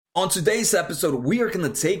On today's episode, we are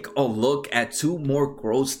going to take a look at two more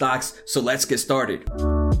growth stocks, so let's get started.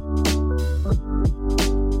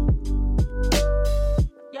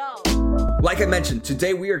 Like I mentioned,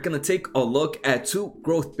 today we are going to take a look at two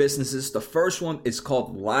growth businesses. The first one is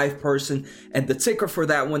called LivePerson, and the ticker for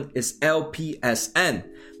that one is LPSN.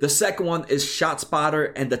 The second one is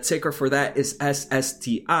ShotSpotter, and the ticker for that is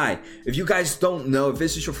SSTI. If you guys don't know, if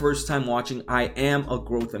this is your first time watching, I am a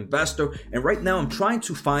growth investor, and right now I'm trying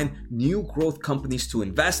to find new growth companies to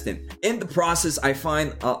invest in. In the process, I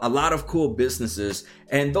find a lot of cool businesses,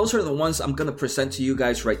 and those are the ones I'm going to present to you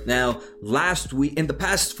guys right now. Last week, in the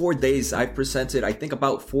past 4 days, I've presented, I think,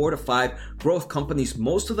 about 4 to 5 growth companies.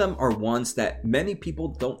 Most of them are ones that many people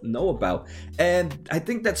don't know about, and I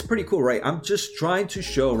think that's pretty cool, right? I'm just trying to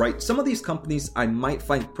show, right, some of these companies I might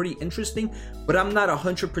find pretty interesting, but I'm not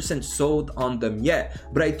 100% sold on them yet.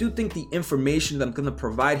 But I do think the information that I'm going to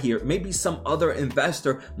provide here, maybe some other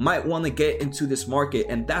investor might want to get into this market,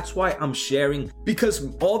 and that's why I'm sharing, because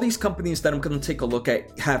all these companies that I'm going to take a look at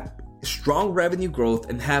have strong revenue growth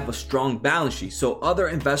and have a strong balance sheet, so other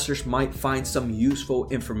investors might find some useful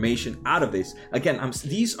information out of this. Again,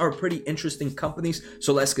 these are pretty interesting companies,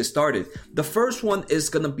 so let's get started. The first one is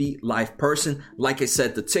going to be LivePerson. Like I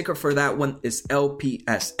said, the ticker for that one is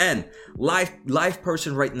LPSN.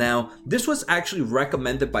 LivePerson right now, this was actually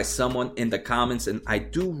recommended by someone in the comments, and I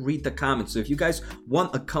do read the comments, so if you guys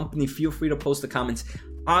want a company, feel free to post the comments.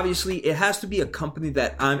 Obviously, it has to be a company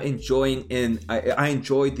that I'm enjoying, and I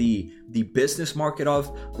enjoy the business market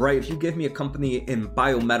of, right? If you give me a company in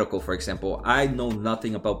biomedical, for example, I know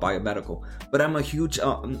nothing about biomedical, but I'm huge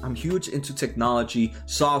into technology,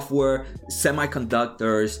 software,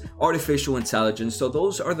 semiconductors, artificial intelligence. So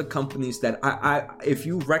those are the companies that I if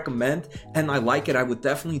you recommend and I like it, I would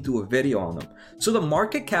definitely do a video on them. So the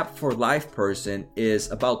market cap for LivePerson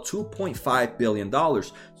is about $2.5 billion.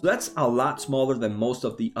 So that's a lot smaller than most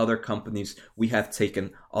of the other companies we have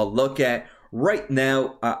taken a look at. Right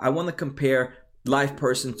now, I want to compare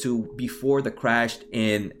LivePerson to before the crash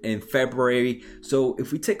in February. So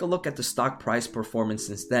if we take a look at the stock price performance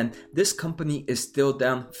since then, this company is still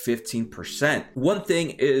down 15%. One thing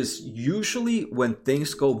is, usually when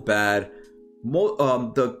things go bad,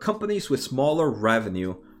 the companies with smaller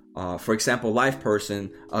revenue, for example, LivePerson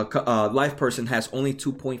has only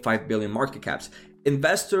 2.5 billion market caps.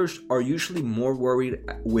 Investors are usually more worried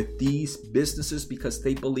with these businesses because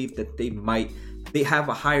they believe that they have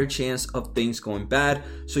a higher chance of things going bad,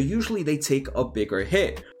 so usually they take a bigger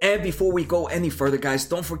hit. And before we go any further, guys,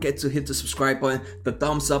 don't forget to hit the subscribe button, the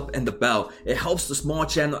thumbs up, and the bell. It helps the small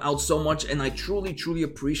channel out so much, and I truly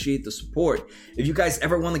appreciate the support. If you guys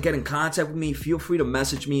ever want to get in contact with me, feel free to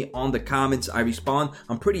message me on the comments. I respond.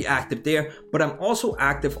 I'm pretty active there, but I'm also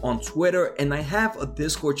active on Twitter, and I have a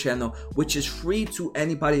Discord channel which is free to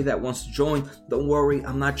anybody that wants to join. Don't worry,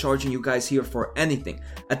 I'm not charging you guys here for anything.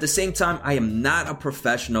 At the same time, I am not a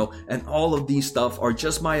professional, and all of these stuff are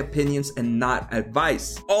just my opinions and not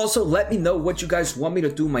advice. Also, let me know what you guys want me to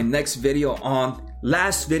do my next video on.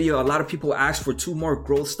 Last video, a lot of people asked for 2 more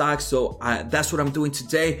growth stocks, so that's what I'm doing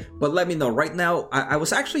today. But let me know. Right now, I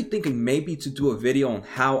was actually thinking maybe to do a video on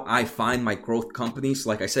how I find my growth companies.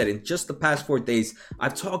 Like I said, in just the past 4 days,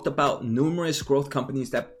 I've talked about numerous growth companies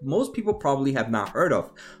that most people probably have not heard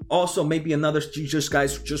of. Also, maybe you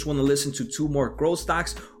guys just want to listen to 2 more growth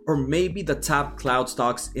stocks, or maybe the top cloud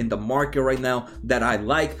stocks in the market right now that I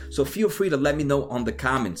like. So feel free to let me know on the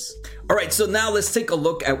comments. All right, so now let's take a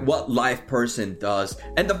look at what LivePerson does.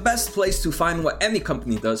 And the best place to find what any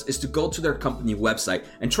company does is to go to their company website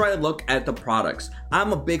and try to look at the products.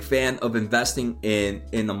 I'm a big fan of investing in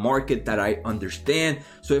a market that I understand.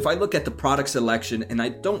 So if I look at the product selection and I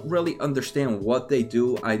don't really understand what they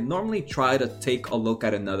do, I normally try to take a look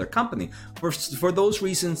at another company. For those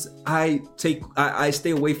reasons, I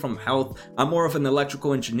stay away from health. I'm more of an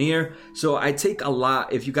electrical engineer, so I take a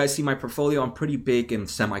lot. If you guys see my portfolio, I'm pretty big in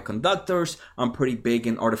semiconductors, I'm pretty big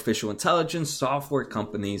in artificial intelligence, software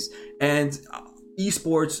companies, and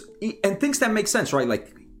esports, and things that make sense, right?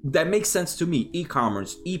 Like that makes sense to me.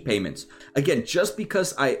 E-commerce, e-payments. Again, just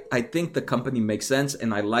because I think the company makes sense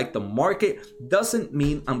and I like the market doesn't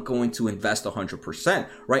mean I'm going to invest 100%,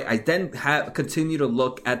 right? I then continue to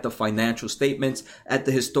look at the financial statements, at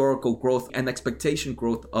the historical growth and expectation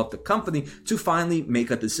growth of the company to finally make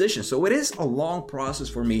a decision. So it is a long process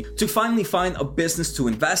for me to finally find a business to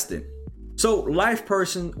invest in. So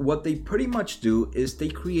LivePerson, what they pretty much do is they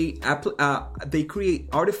create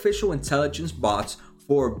artificial intelligence bots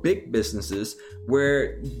for big businesses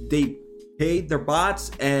where they pay their bots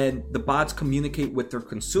and the bots communicate with their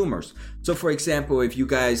consumers. So for example, if you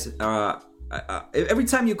guys every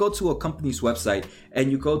time you go to a company's website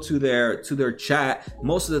and you go to their chat,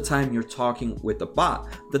 most of the time you're talking with a bot.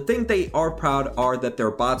 The thing they are proud are that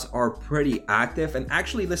their bots are pretty active. And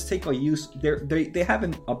actually, let's take a use. They have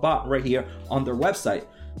a bot right here on their website.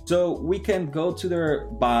 So we can go to their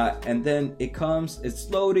bot and then it's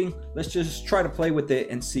loading. Let's just try to play with it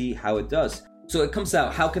and see how it does. So it comes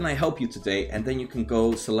out, how can I help you today? And then you can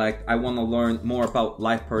go select, I want to learn more about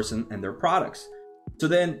LivePerson and their products. So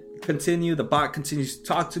then the bot continues to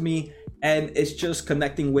talk to me, and it's just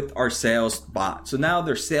connecting with our sales bot. So now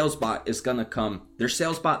their sales bot is going to come. Their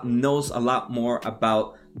sales bot knows a lot more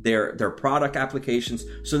about their product applications.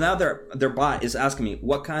 So now their bot is asking me,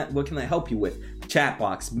 what can I help you with? Chat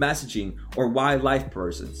box, messaging, or why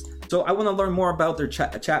LivePersons? So I want to learn more about their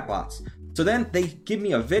chat bots. So then they give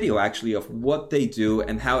me a video actually of what they do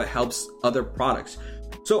and how it helps other products.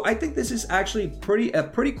 So I think this is actually a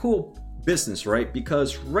pretty cool business, right?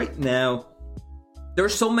 Because right now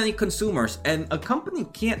there's so many consumers and a company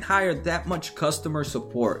can't hire that much customer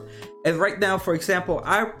support. And right now, for example,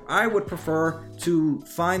 I would prefer to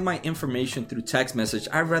find my information through text message.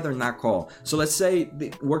 I'd rather not call. So let's say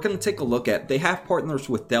we're going to take a look at, they have partners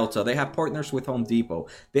with Delta. They have partners with Home Depot.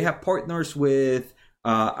 They have partners with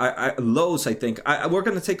Lowe's, I think. We're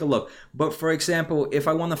going to take a look. But for example, if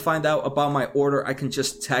I want to find out about my order, I can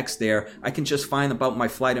just text there. I can just find about my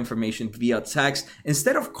flight information via text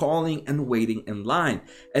instead of calling and waiting in line.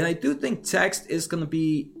 And I do think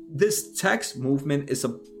this text movement is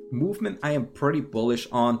a movement I am pretty bullish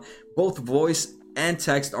on. Both voice and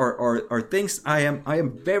text are things I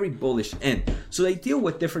am very bullish in. So they deal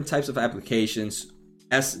with different types of applications,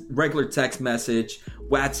 as regular text message,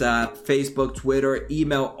 WhatsApp, Facebook, Twitter,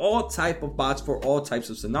 email, all type of bots for all types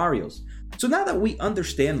of scenarios. So now that we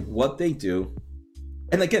understand what they do,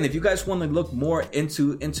 and again, if you guys want to look more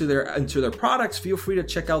into their products, feel free to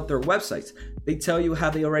check out their websites. They tell you how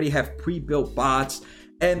they already have pre-built bots.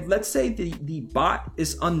 And let's say the bot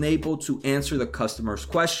is unable to answer the customer's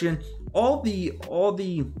question. All the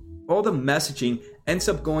messaging ends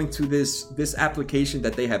up going to this application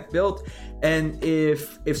that they have built. And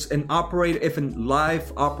if a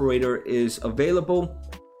live operator is available,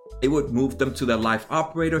 it would move them to the live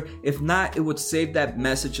operator. If not, it would save that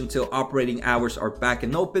message until operating hours are back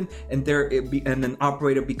and open, and an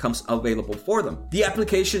operator becomes available for them. The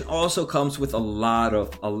application also comes with a lot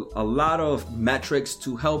of metrics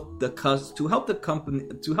to help their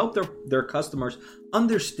customers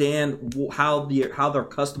understand how their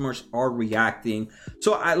customers are reacting.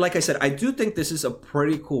 So like I said, I do think this is a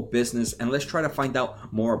pretty cool business, and let's try to find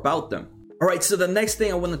out more about them. All right, so the next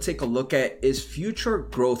thing I want to take a look at is future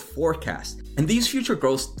growth forecasts. And these future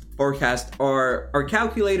growth forecasts are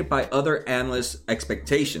calculated by other analysts'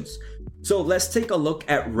 expectations. So let's take a look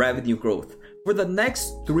at revenue growth. For the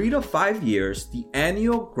next 3 to 5 years, the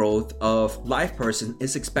annual growth of LivePerson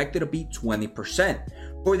is expected to be 20%.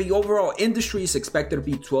 For the overall industry, it's expected to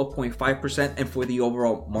be 12.5%, and for the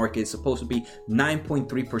overall market, it's supposed to be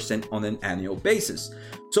 9.3% on an annual basis.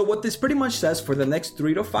 So what this pretty much says, for the next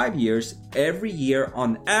 3 to 5 years, every year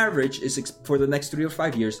on average for the next 3 to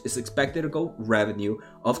 5 years is expected to go revenue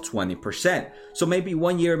of 20%. So maybe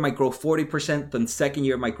one year it might grow 40%, then second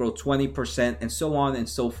year it might grow 20%, and so on and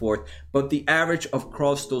so forth. But the average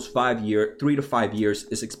across those 3 to 5 years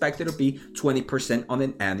is expected to be 20% on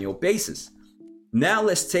an annual basis. Now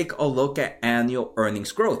let's take a look at annual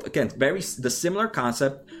earnings growth. Again, the similar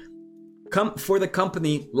concept. For the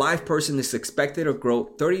company, LivePerson is expected to grow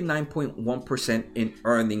 39.1% in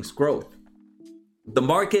earnings growth. The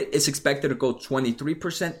market is expected to grow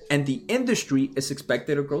 23%, and the industry is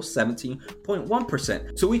expected to grow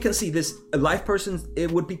 17.1%. So we can see this LivePerson,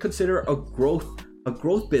 it would be considered a growth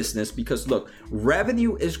business, because look,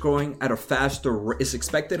 revenue is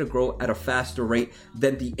expected to grow at a faster rate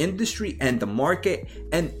than the industry and the market,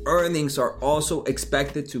 and earnings are also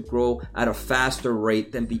expected to grow at a faster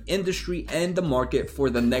rate than the industry and the market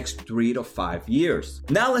for the next 3 to 5 years.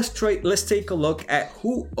 Now let's take a look at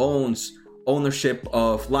who ownership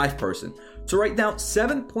of LivePerson. So right now,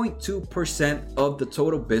 7.2% of the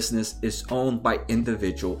total business is owned by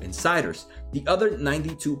individual insiders. The other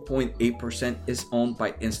 92.8% is owned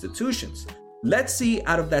by institutions. Let's see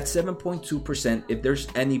out of that 7.2% if there's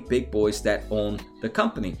any big boys that own the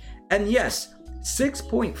company. And yes,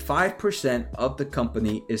 6.5% of the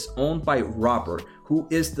company is owned by Robert, who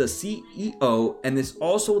is the CEO and is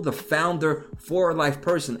also the founder for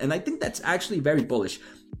LivePerson. And I think that's actually very bullish.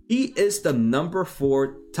 He is the number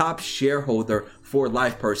 4 top shareholder for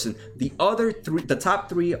LivePerson. The top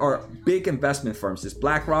 3 are big investment firms. It's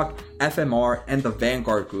BlackRock, FMR, and the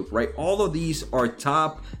Vanguard Group, right? All of these are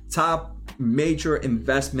top major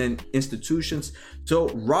investment institutions. So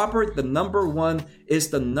Robert, the number one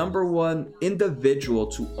individual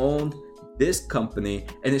to own this company,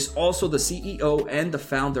 and is also the CEO and the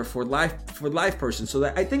founder for LivePerson. So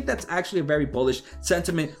I think that's actually a very bullish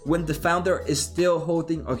sentiment when the founder is still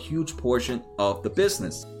holding a huge portion of the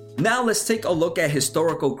business. Now let's take a look at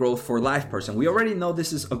historical growth for LivePerson. We already know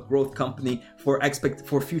this is a growth company for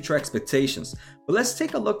future expectations, but let's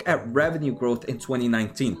take a look at revenue growth in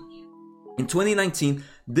 2019. In 2019,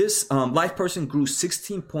 this LivePerson grew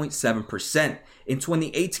 16.7%. In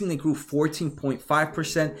 2018, it grew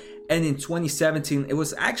 14.5%. And in 2017, it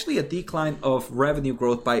was actually a decline of revenue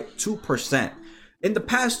growth by 2%. In the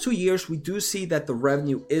past 2 years, we do see that the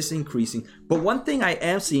revenue is increasing. But one thing I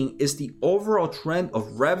am seeing is the overall trend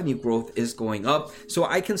of revenue growth is going up. So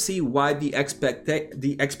I can see why the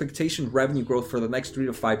expectation revenue growth for the next 3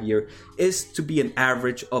 to 5 years is to be an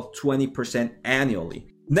average of 20% annually.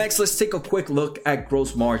 Next, let's take a quick look at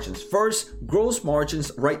gross margins. First, gross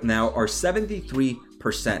margins right now are 73%.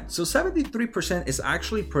 So 73% is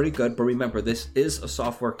actually pretty good, but remember, this is a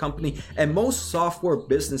software company and most software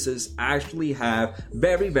businesses actually have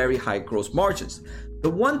very, very high gross margins. The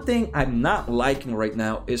one thing I'm not liking right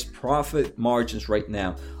now is profit margins right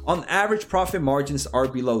now. On average, profit margins are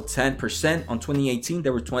below 10%. On 2018, they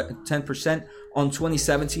were 10%. On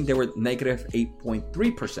 2017, they were negative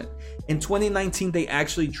 8.3%. In 2019, they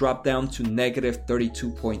actually dropped down to negative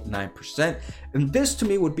 32.9%. And this to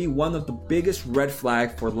me would be one of the biggest red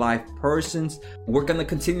flags for LivePersons. We're going to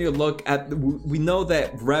continue to look at, we know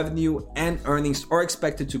that revenue and earnings are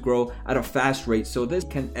expected to grow at a fast rate. So this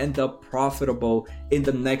can end up profitable in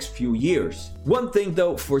the next few years. One thing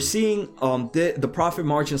though, for seeing the profit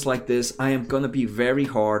margins like this, I am going to be very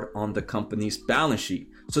hard on the company's balance sheet.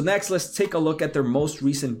 So next, let's take a look at their most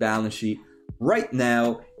recent balance sheet. Right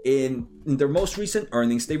now, in their most recent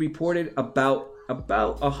earnings, they reported about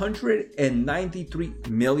 $193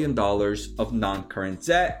 million of non-current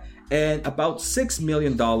debt and about $6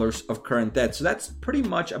 million of current debt. So that's pretty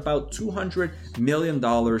much about $200 million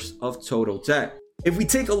of total debt. If we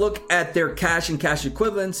take a look at their cash and cash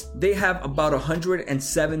equivalents, they have about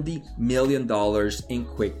 $170 million in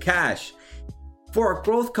quick cash. For a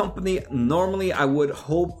growth company, normally I would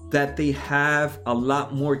hope that they have a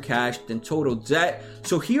lot more cash than total debt.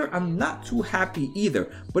 So here I'm not too happy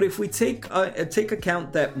either. But if we take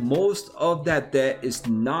account that most of that debt is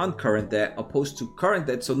non-current debt opposed to current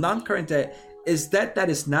debt. So non-current debt is debt that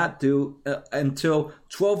is not due until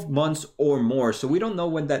 12 months or more. So we don't know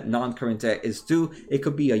when that non-current debt is due. It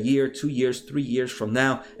could be a year, 2 years, 3 years from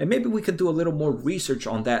now. And maybe we could do a little more research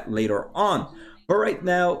on that later on. But right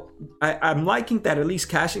now, I'm liking that at least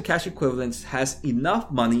cash and cash equivalents has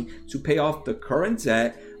enough money to pay off the current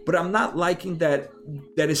debt, but I'm not liking that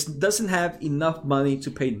it doesn't have enough money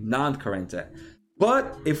to pay non-current debt.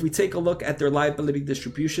 But if we take a look at their liability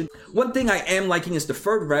distribution, one thing I am liking is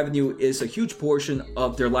deferred revenue is a huge portion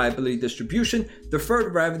of their liability distribution.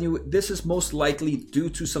 Deferred revenue, this is most likely due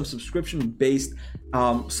to some subscription-based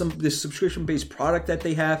product that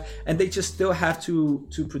they have, and they just still have to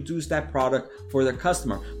produce that product for their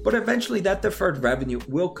customer. But eventually that deferred revenue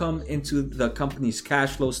will come into the company's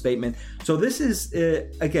cash flow statement. So this is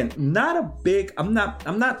again not a big. I'm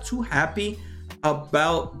not too happy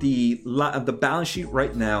about the balance sheet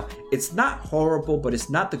right now. It's not horrible, but it's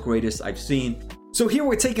not the greatest I've seen. So here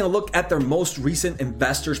we're taking a look at their most recent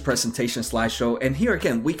investors presentation slideshow, and here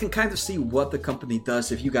again we can kind of see what the company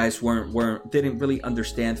does. If you guys didn't really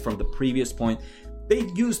understand from the previous point, they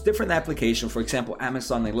use different applications, for example,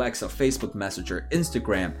 Amazon Alexa, Facebook Messenger,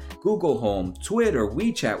 Instagram, Google Home, Twitter,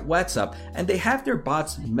 WeChat, WhatsApp, and they have their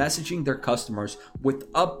bots messaging their customers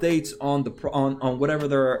with updates on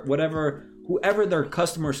whoever their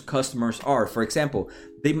customers are. For example,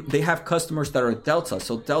 they have customers that are Delta.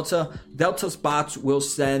 So Delta's bots will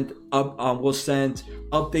send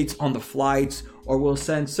updates on the flights, or will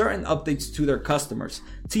send certain updates to their customers.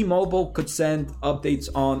 T-Mobile could send updates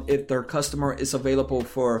on if their customer is eligible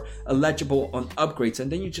on upgrades,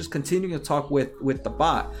 and then you just continue to talk with the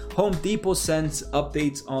bot. Home Depot sends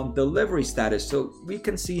updates on delivery status, so we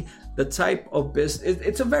can see the type of business.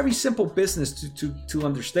 It's a very simple business to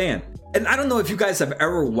understand. And I don't know if you guys have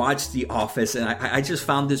ever watched The Office, and I just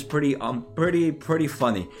found this pretty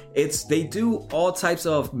funny. They do all types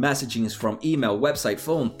of messaging from email, website,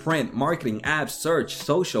 phone, print, marketing, apps, search,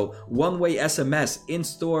 social, one-way SMS,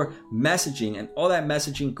 in-store messaging, and all that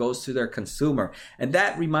messaging goes to their consumer. And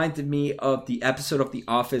that reminded me of the episode of The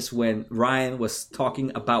Office when Ryan was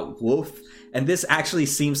talking about Wolf. And this actually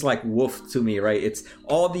seems like Wolf to me, right? It's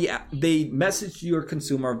all they message your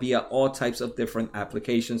consumer via all types of different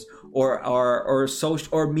applications or social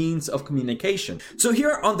or means of communication. So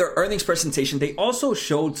here on their earnings presentation, they also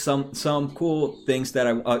showed some cool things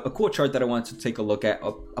a cool chart that I wanted to take a look at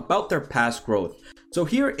about their past growth. So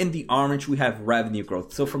here in the orange, we have revenue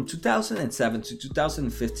growth. So from 2007 to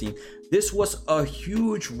 2015, this was a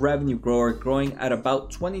huge revenue grower, growing at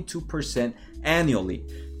about 22% annually.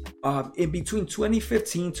 In between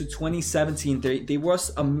 2015 to 2017, there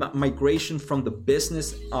was a migration from the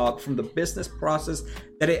business process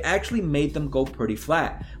that it actually made them go pretty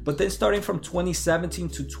flat. But then starting from 2017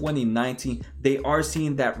 to 2019, they are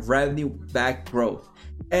seeing that revenue back growth.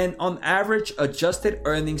 And on average, adjusted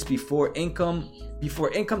earnings before income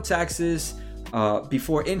taxes,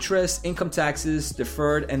 before interest, income taxes,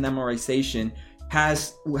 deferred, and amortization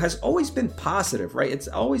has always been positive, right? It's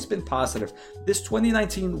always been positive. This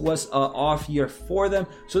 2019 was an off year for them,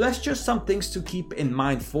 so that's just some things to keep in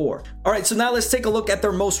mind for. All right, so now let's take a look at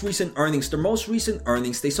their most recent earnings. Their most recent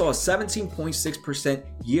earnings, they saw a 17.6%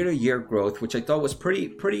 year-to-year growth, which I thought was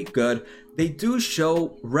pretty good. They do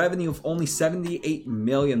show revenue of only $78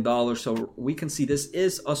 million, so we can see this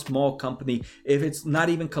is a small company if it's not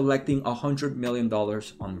even collecting $100 million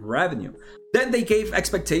on revenue. Then they gave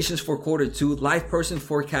expectations for quarter two. LivePerson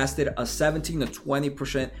forecasted a 17 to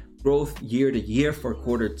 20% growth year to year for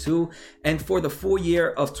quarter two. And for the full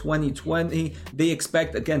year of 2020, they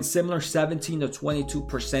expect, again, similar 17 to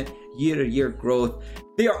 22% year to year growth.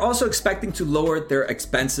 They are also expecting to lower their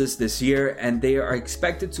expenses this year, and they are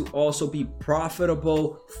expected to also be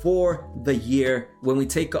profitable for the year when we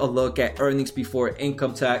take a look at earnings before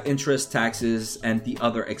income tax, interest, taxes, and the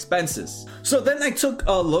other expenses. So then I took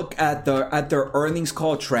a look at their earnings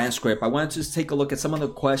call transcript. I wanted to take a look at some of the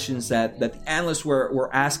questions that the analysts were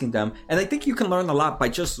asking them, and I think you can learn a lot by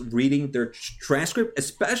just reading their transcript,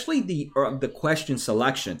 especially the question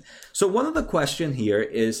selection. So one of the question here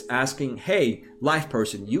is asking, hey,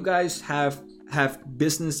 LivePerson, you guys have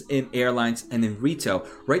business in airlines and in retail.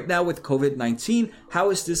 Right now with COVID-19, how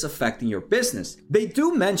is this affecting your business? They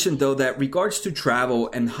do mention though that regards to travel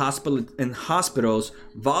and hospitals,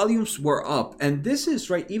 volumes were up. And this is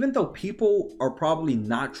right, even though people are probably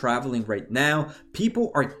not traveling right now,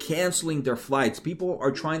 people are canceling their flights. People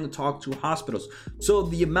are trying to talk to hospitals. So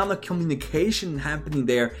the amount of communication happening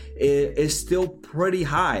there is still pretty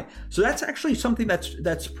high. So that's actually something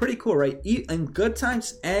that's pretty cool, right? In good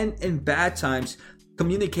times and in bad times,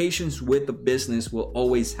 communications with the business will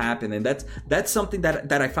always happen, and that's something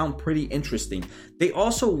that I found pretty interesting. They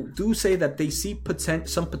also do say that they see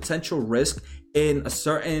some potential risk in a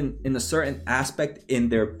certain aspect in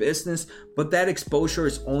their business, but that exposure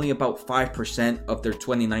is only about 5% of their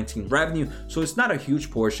 2019 revenue, so it's not a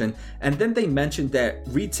huge portion. And then they mentioned that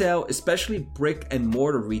retail, especially brick and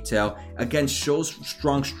mortar retail, again shows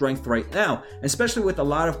strong strength right now, especially with a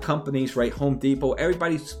lot of companies, right? Home Depot,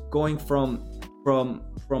 everybody's going from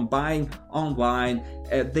buying online.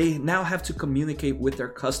 They now have to communicate with their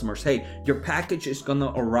customers. Hey, your package is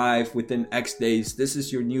gonna arrive within X days. This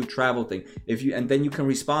is your new travel thing. And then you can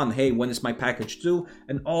respond, hey, when is my package due?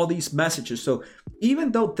 And all these messages. So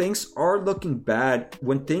even though things are looking bad,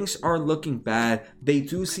 when things are looking bad, they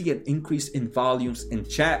do see an increase in volumes in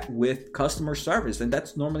chat with customer service, and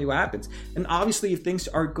that's normally what happens. And obviously, if things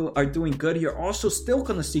are doing good, you're also still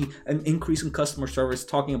gonna see an increase in customer service,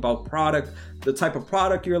 talking about product, the type of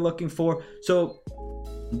product you're looking for. So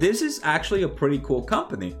this is actually a pretty cool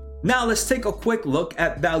company. Now let's take a quick look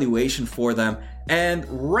at valuation for them. And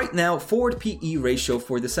right now, forward PE ratio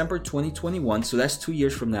for December 2021, so that's 2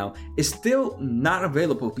 years from now, is still not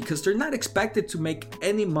available because they're not expected to make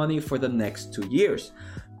any money for the next 2 years.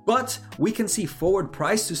 But we can see forward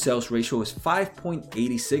price to sales ratio is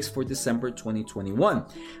 5.86 for December 2021.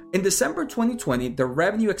 In December 2020, the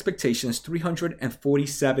revenue expectation is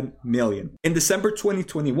 $347 million. In December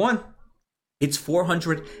 2021, it's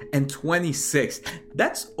 426.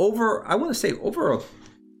 That's over a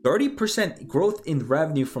 30% growth in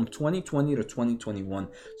revenue from 2020 to 2021.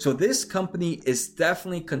 So this company is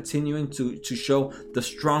definitely continuing to show the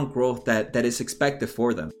strong growth that is expected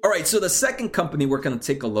for them. All right, so the second company we're going to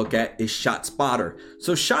take a look at is ShotSpotter.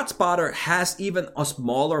 So ShotSpotter has even a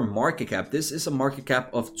smaller market cap. This is a market cap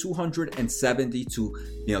of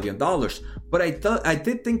 $272 million. but I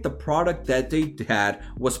did think the product that they had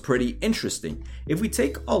was pretty interesting. If we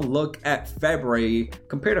take a look at February,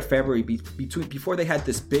 compared to February before they had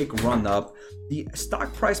this big run up, the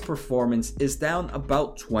stock price performance is down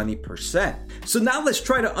about 20%. So now let's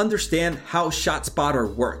try to understand how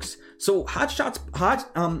ShotSpotter works. So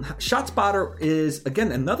ShotSpotter is,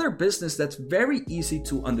 again, another business that's very easy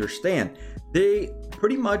to understand. They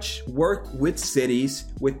pretty much work with cities,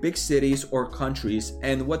 with big cities or countries.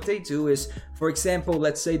 And what they do is, for example,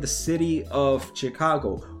 let's say the city of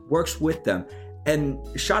Chicago works with them. And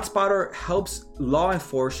ShotSpotter helps law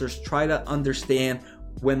enforcers try to understand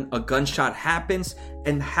when a gunshot happens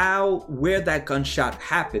and where that gunshot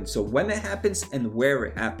happened. So when it happens and where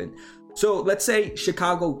it happened. So let's say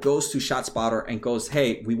Chicago goes to ShotSpotter and goes,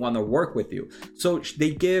 hey, we want to work with you. So they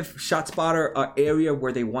give ShotSpotter an area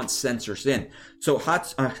where they want sensors in. So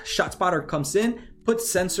ShotSpotter comes in,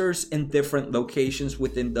 puts sensors in different locations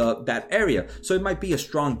within that area. So it might be a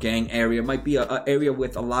strong gang area, it might be an area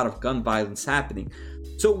with a lot of gun violence happening.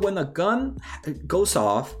 So when a gun goes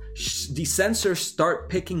off, the sensors start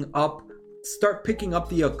picking up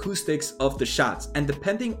the acoustics of the shots, and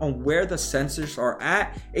depending on where the sensors are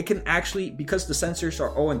at, it can actually, because the sensors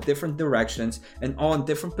are all in different directions and all in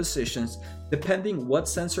different positions, depending what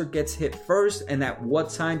sensor gets hit first and at what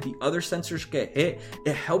time the other sensors get hit,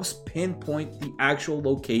 it helps pinpoint the actual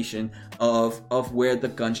location of where the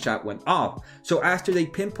gunshot went off. So after they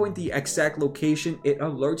pinpoint the exact location, it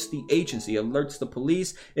alerts the agency, alerts the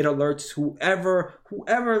police, it alerts whoever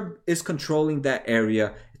is controlling that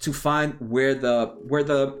area to find where the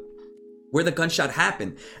gunshot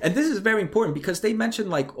happened. And this is very important because they mentioned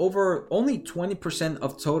like only 20%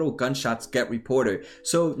 of total gunshots get reported.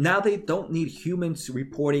 So now they don't need humans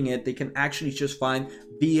reporting it. They can actually just find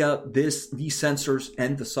via these sensors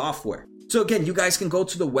and the software. So again, you guys can go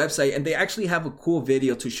to the website and they actually have a cool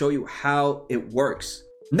video to show you how it works.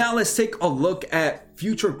 Now let's take a look at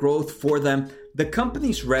future growth for them. The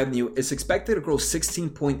company's revenue is expected to grow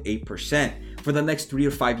 16.8% for the next 3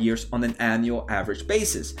 to 5 years on an annual average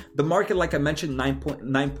basis. The market, like I mentioned,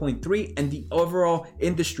 9.3, and the overall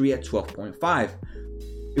industry at 12.5.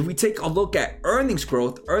 If we take a look at earnings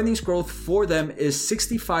growth for them is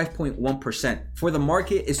 65.1%. For the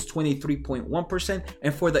market is 23.1%,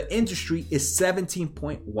 and for the industry is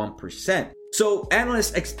 17.1%. So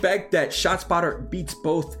analysts expect that ShotSpotter beats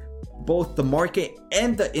both the market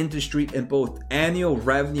and the industry in both annual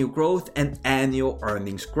revenue growth and annual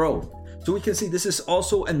earnings growth. So we can see this is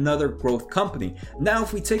also another growth company. Now,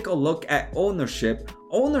 if we take a look at ownership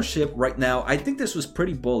right now, I think this was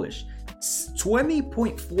pretty bullish.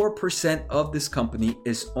 20.4% of this company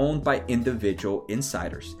is owned by individual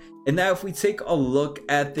insiders. And now if we take a look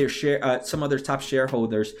at their share, some other top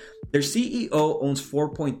shareholders, their CEO owns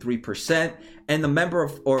 4.3%, and the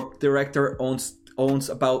member or director owns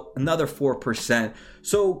about another 4%.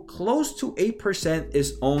 So close to 8%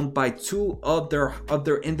 is owned by two of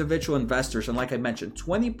their individual investors. And like I mentioned,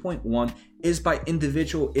 20.1 is by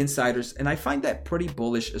individual insiders. And I find that pretty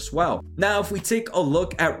bullish as well. Now, if we take a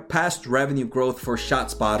look at past revenue growth for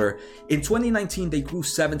ShotSpotter, in 2019, they grew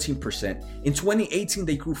 17%. In 2018,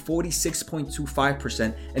 they grew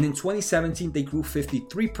 46.25%. And in 2017, they grew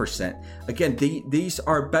 53%. Again, these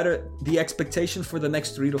are better. The expectation for the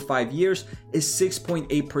next 3 to 5 years is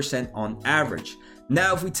 6.8% on average.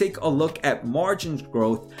 Now, if we take a look at margins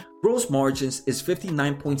growth, gross margins is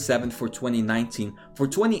 59.7 for 2019. For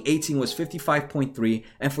 2018 was 55.3,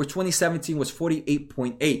 and for 2017 was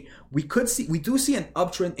 48.8. We do see an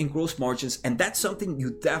uptrend in gross margins, and that's something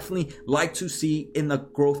you definitely like to see in a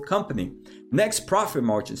growth company. Next, profit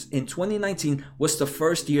margins. In 2019 was the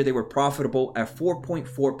first year they were profitable at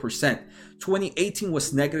 4.4%. 2018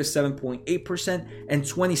 was negative 7.8%, and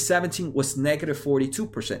 2017 was negative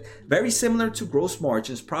 42%. Very similar to gross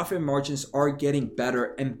margins, profit margins are getting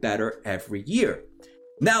better and better every year.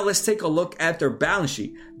 Now let's take a look at their balance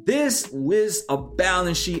sheet. This is a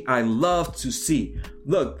balance sheet I love to see.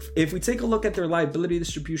 Look, if we take a look at their liability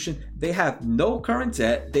distribution, they have no current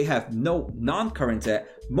debt, they have no non-current debt.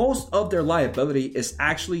 Most of their liability is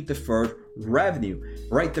actually deferred revenue,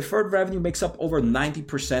 right? Deferred revenue makes up over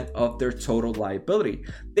 90% of their total liability.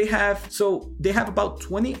 They have about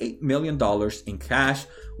 $28 million in cash,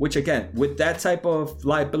 which again, with that type of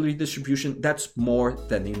liability distribution, that's more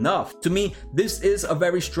than enough. To me, this is a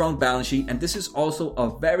very strong balance sheet, and this is also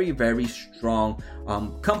a very, very strong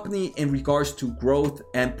company in regards to growth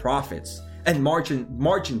and profits and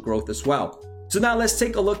margin growth as well. So now let's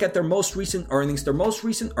take a look at their most recent earnings. Their most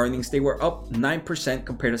recent earnings, they were up 9%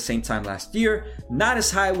 compared to the same time last year. Not as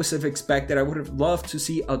high as expected. I would have loved to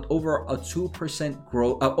see over a 2%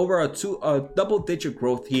 growth, over a double-digit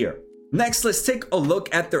growth here. Next, let's take a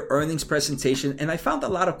look at their earnings presentation, and I found a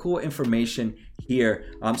lot of cool information here.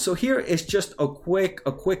 So here is just a quick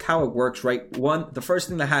how it works, right? The first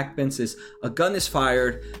thing that happens is a gun is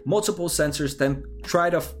fired, multiple sensors then try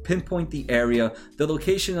to pinpoint the area. The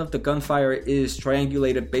location of the gunfire is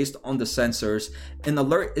triangulated based on the sensors. An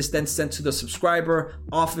alert is then sent to the subscriber.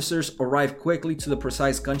 Officers arrive quickly to the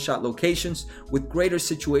precise gunshot locations with greater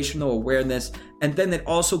situational awareness, and then it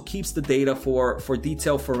also keeps the data for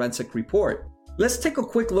detailed forensic report. Let's take a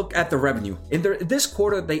quick look at the revenue. In this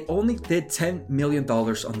quarter, they only did $10 million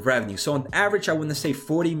on revenue. So on average, I want to say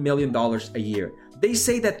 $40 million a year. They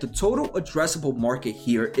say that the total addressable market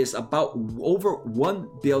here is about over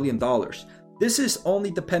 $1 billion. This is only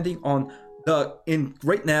depending on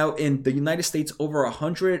right now in the United States, over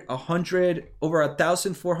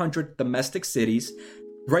 1,400 domestic cities.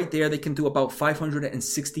 Right there, they can do about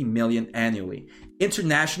 560 million annually.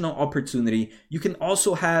 International opportunity, you can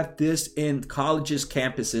also have this in colleges,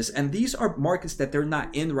 campuses, and these are markets that they're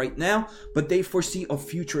not in right now, but they foresee a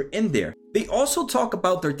future in there. They also talk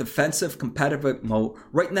about their defensive competitive mode.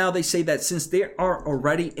 Right now, they say that since they are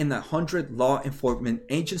already in 100 law enforcement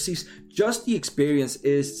agencies, just the experience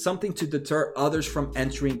is something to deter others from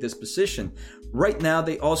entering this position. Right now,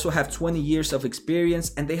 they also have 20 years of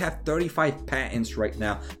experience and they have 35 patents right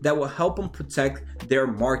now that will help them protect their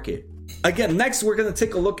market. Again, next, we're going to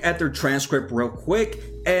take a look at their transcript real quick.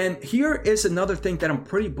 And here is another thing that I'm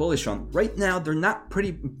pretty bullish on. Right now, they're not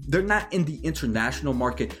in the international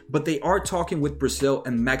market, but they are talking with Brazil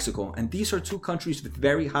and Mexico. And these are two countries with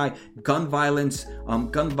very high gun violence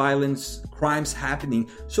crimes happening.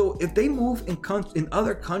 So if they move in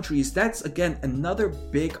other countries, that's again another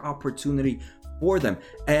big opportunity for them.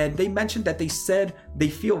 And they mentioned that they said they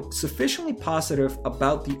feel sufficiently positive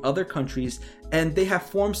about the other countries, and they have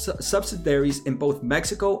formed subsidiaries in both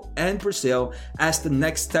Mexico and Brazil as the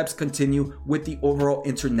next steps continue with the overall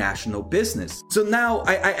international business. So now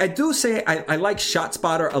I do say I like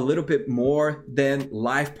ShotSpotter a little bit more than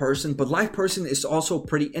LivePerson, but LivePerson is also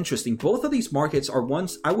pretty interesting. Both of these markets are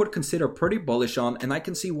ones I would consider pretty bullish on, and I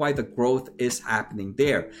can see why the growth is happening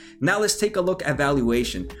there. Now let's take a look at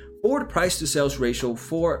valuation. Forward price to sales ratio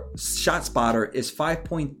for ShotSpotter is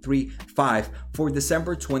 5.35 for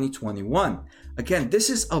December 2021. Again,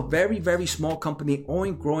 this is a very, very small company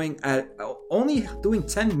only doing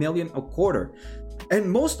 10 million a quarter. And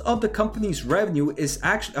most of the company's revenue is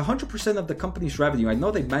actually 100% of the company's revenue. I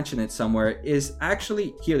know they mentioned it somewhere, is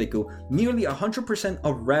actually, here they go, nearly 100%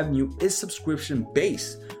 of revenue is subscription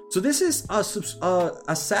based. So this is a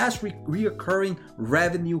SaaS reoccurring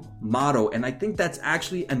revenue model, and I think that's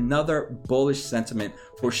actually another bullish sentiment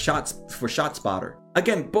for ShotSpotter.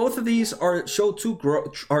 Again, both of these are true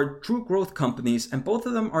growth companies, and both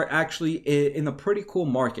of them are actually in a pretty cool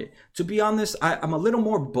market. To be honest, I'm a little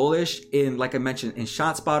more bullish in, like I mentioned, in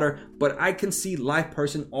ShotSpotter, but I can see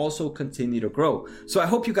LivePerson also continue to grow. So I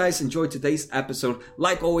hope you guys enjoyed today's episode.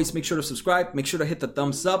 Like always, make sure to subscribe, make sure to hit the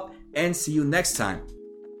thumbs up, and see you next time.